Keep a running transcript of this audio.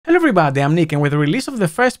Hello everybody, I'm Nick, and with the release of the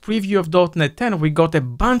first preview of .NET 10, we got a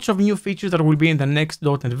bunch of new features that will be in the next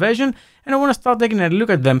 .NET version, and I want to start taking a look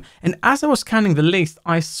at them. And as I was scanning the list,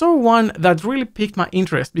 I saw one that really piqued my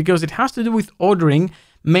interest because it has to do with ordering,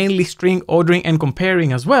 mainly string ordering and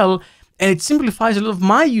comparing as well, and it simplifies a lot of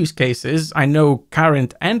my use cases, I know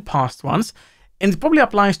current and past ones, and it probably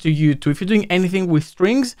applies to you too. If you're doing anything with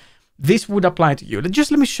strings, this would apply to you. Just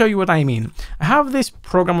let me show you what I mean. I have this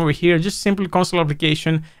program over here, just simple console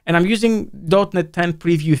application, and I'm using .NET 10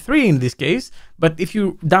 Preview 3 in this case, but if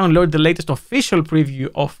you download the latest official preview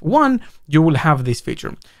of 1, you will have this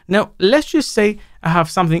feature. Now, let's just say I have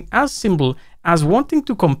something as simple as wanting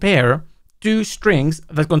to compare two strings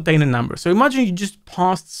that contain a number. So imagine you just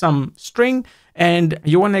passed some string and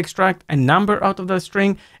you want to extract a number out of that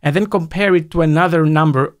string and then compare it to another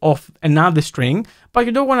number of another string, but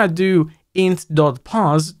you don't want to do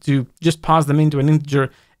int.parse to just pass them into an integer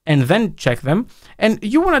and then check them. And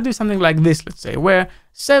you want to do something like this, let's say, where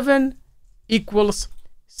 7 equals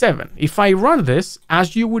 7. If I run this,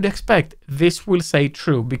 as you would expect, this will say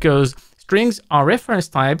true because strings are reference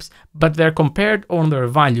types, but they're compared on their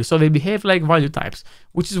value. So they behave like value types,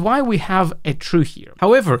 which is why we have a true here.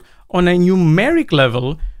 However, on a numeric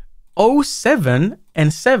level, 07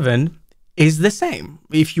 and 7 is the same.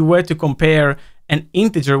 If you were to compare an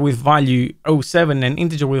integer with value 07 and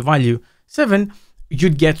integer with value 7,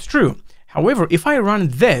 you'd get true. However, if I run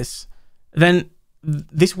this, then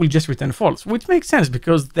this will just return false, which makes sense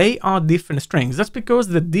because they are different strings. That's because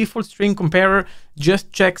the default string comparer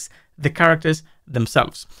just checks the characters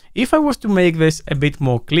themselves. If I was to make this a bit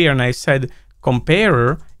more clear and I said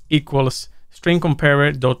comparer equals string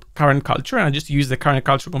comparer dot current culture, and I just use the current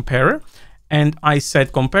culture comparer, and I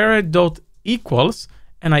said comparer dot equals,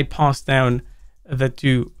 and I pass down the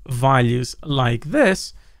two values like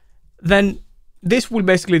this, then this will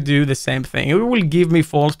basically do the same thing. It will give me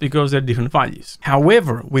false because they're different values.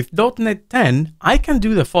 However, with .NET 10, I can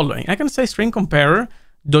do the following. I can say string comparer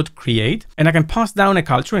dot create, and I can pass down a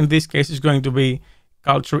culture. In this case, it's going to be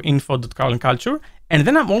culture info dot current culture, and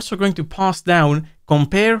then I'm also going to pass down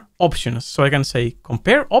compare options. So I can say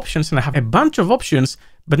compare options, and I have a bunch of options,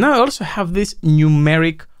 but now I also have this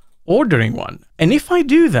numeric ordering one. And if I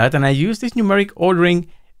do that and I use this numeric ordering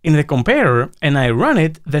in the comparer and I run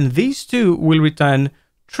it, then these two will return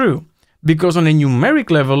true because on a numeric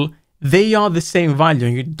level, they are the same value.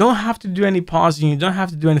 You don't have to do any parsing, you don't have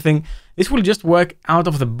to do anything. This will just work out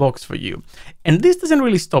of the box for you. And this doesn't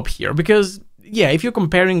really stop here because, yeah, if you're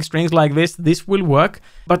comparing strings like this will work.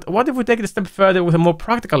 But what if we take it a step further with a more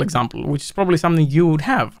practical example, which is probably something you would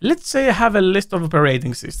have? Let's say I have a list of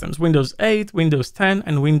operating systems, Windows 8, Windows 10,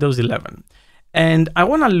 and Windows 11. And I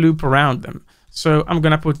want to loop around them. So I'm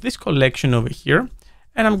going to put this collection over here,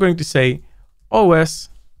 and I'm going to say OS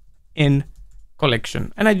in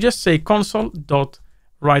collection. And I just say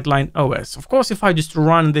console.writeline OS. Of course, if I just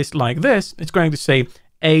run this like this, it's going to say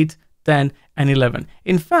 8, 10, and 11.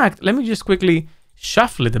 In fact, let me just quickly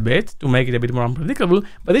shuffle it a bit to make it a bit more unpredictable,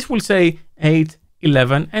 but this will say 8,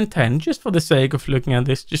 11, and 10, just for the sake of looking at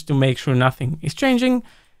this, just to make sure nothing is changing.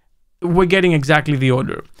 We're getting exactly the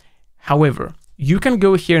order. However, you can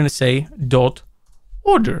go here and say dot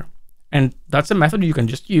order, and that's a method you can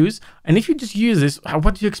just use. And if you just use this,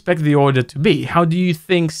 what do you expect the order to be? How do you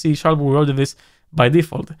think C# will order this by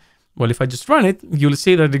default? Well, if I just run it, you'll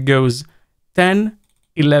see that it goes 10,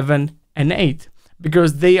 11, and 8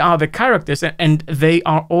 because they are the characters and they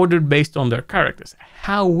are ordered based on their characters.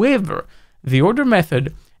 However, the order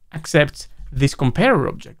method accepts this comparer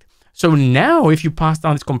object. So now if you pass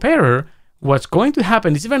down this comparer, what's going to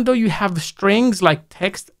happen is even though you have strings like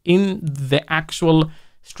text in the actual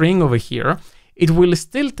string over here, it will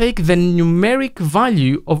still take the numeric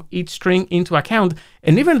value of each string into account.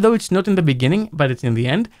 And even though it's not in the beginning, but it's in the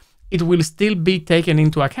end, it will still be taken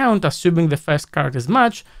into account, assuming the first characters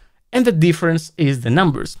match, and the difference is the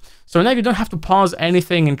numbers. So now you don't have to pause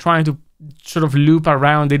anything and trying to sort of loop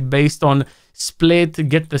around it based on split,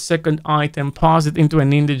 get the second item, pass it into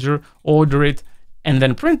an integer, order it, and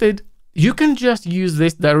then print it. You can just use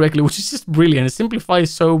this directly, which is just brilliant. It simplifies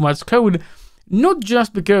so much code, not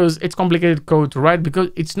just because it's complicated code to write, because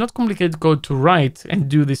it's not complicated code to write and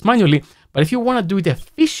do this manually, but if you want to do it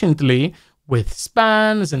efficiently with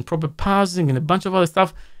spans and proper parsing and a bunch of other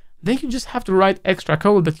stuff, then you just have to write extra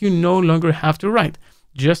code that you no longer have to write.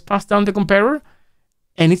 Just pass down the comparer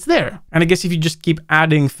and it's there. And I guess if you just keep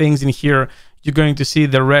adding things in here, you're going to see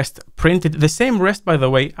the REST printed. The same REST, by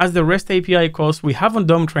the way, as the REST API course we have on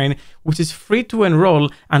DomTrain, which is free to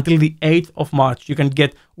enroll until the 8th of March. You can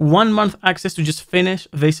get 1 month access to just finish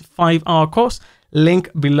this 5-hour course. link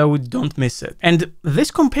below, don't miss it. And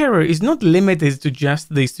this comparer is not limited to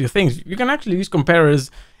just these two things. You can actually use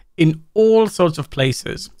comparers in all sorts of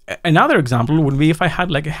places. Another example would be if I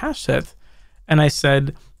had like a hash set and I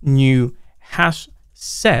said new hash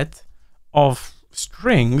set of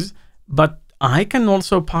strings, but I can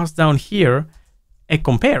also pass down here a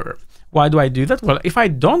comparer. Why do I do that? Well, if I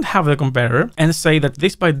don't have the comparer and say that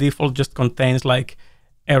this by default just contains like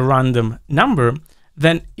a random number,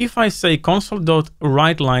 then if I say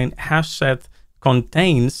console.writeLine hash set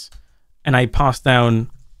contains, and I pass down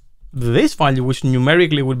this value, which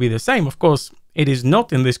numerically would be the same, of course, it is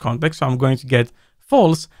not in this context, so I'm going to get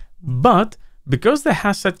false. But because the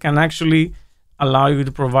hash set can actually allow you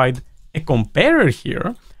to provide a comparer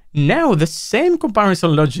here, now the same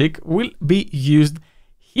comparison logic will be used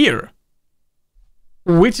here,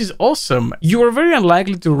 which is awesome. You are very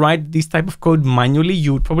unlikely to write this type of code manually.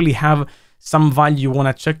 You would probably have some value you want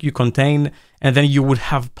to check you contain, and then you would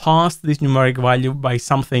have passed this numeric value by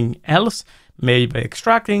something else, maybe by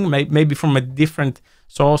extracting, maybe from a different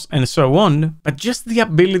source, and so on. But just the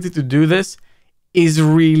ability to do this is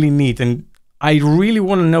really neat. And I really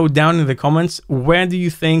want to know down in the comments, where do you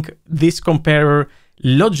think this comparer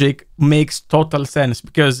logic makes total sense?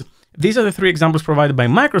 Because these are the three examples provided by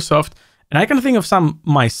Microsoft, and I can think of some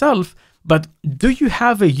myself, but do you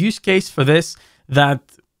have a use case for this that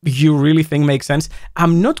you really think makes sense?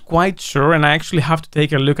 I'm not quite sure, and I actually have to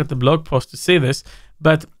take a look at the blog post to see this,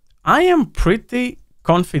 but I am pretty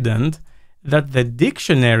confident that the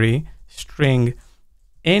dictionary string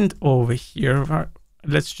end over here,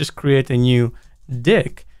 let's just create a new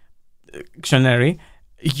dictionary.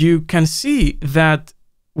 You can see that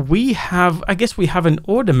we have, I guess we have an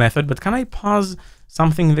order method, but can I pass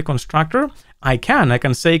something in the constructor? I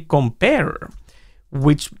can say compare,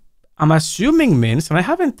 which I'm assuming means, and I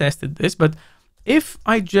haven't tested this, but if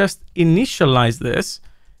I just initialize this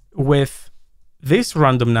with this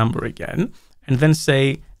random number again, and then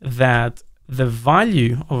say that the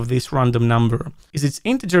value of this random number is its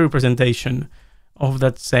integer representation of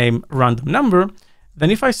that same random number, then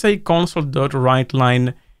if I say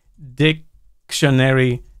console.writeLine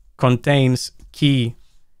dictionary contains key,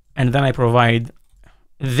 and then I provide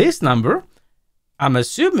this number, I'm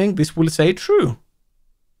assuming this will say true.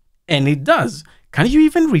 And it does. Can you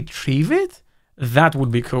even retrieve it? That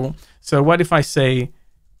would be cool. So what if I say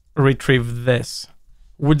retrieve this?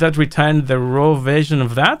 Would that return the raw version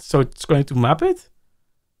of that? So it's going to map it?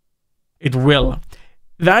 It will.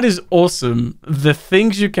 That is awesome. The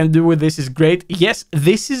things you can do with this is great. Yes,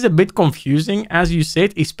 this is a bit confusing as you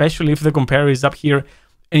said, especially if the comparer is up here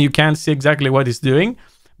and you can't see exactly what it's doing,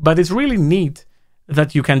 but it's really neat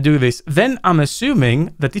that you can do this. Then I'm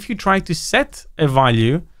assuming that if you try to set a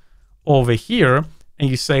value over here and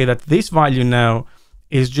you say that this value now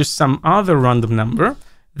is just some other random number,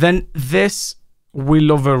 then this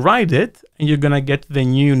will override it and you're gonna get the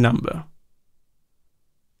new number.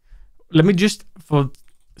 Let me just, for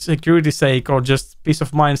security's sake or just peace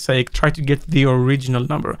of mind's sake, try to get the original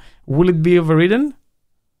number. Will it be overridden?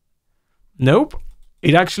 Nope.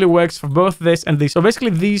 It actually works for both this and this. So basically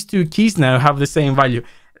these two keys now have the same value.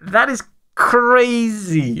 That is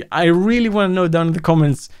crazy. I really want to know down in the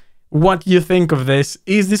comments what you think of this.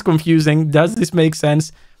 Is this confusing? Does this make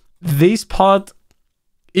sense? This part,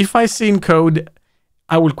 if I see in code,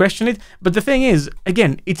 I will question it. But the thing is,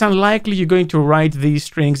 again, it's unlikely you're going to write these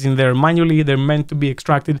strings in there manually. They're meant to be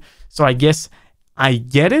extracted. So I guess I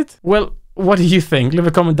get it. Well, what do you think? Leave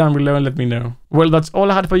a comment down below and let me know. Well, that's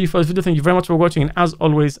all I had for you for this video. Thank you very much for watching. And as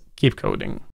always, keep coding.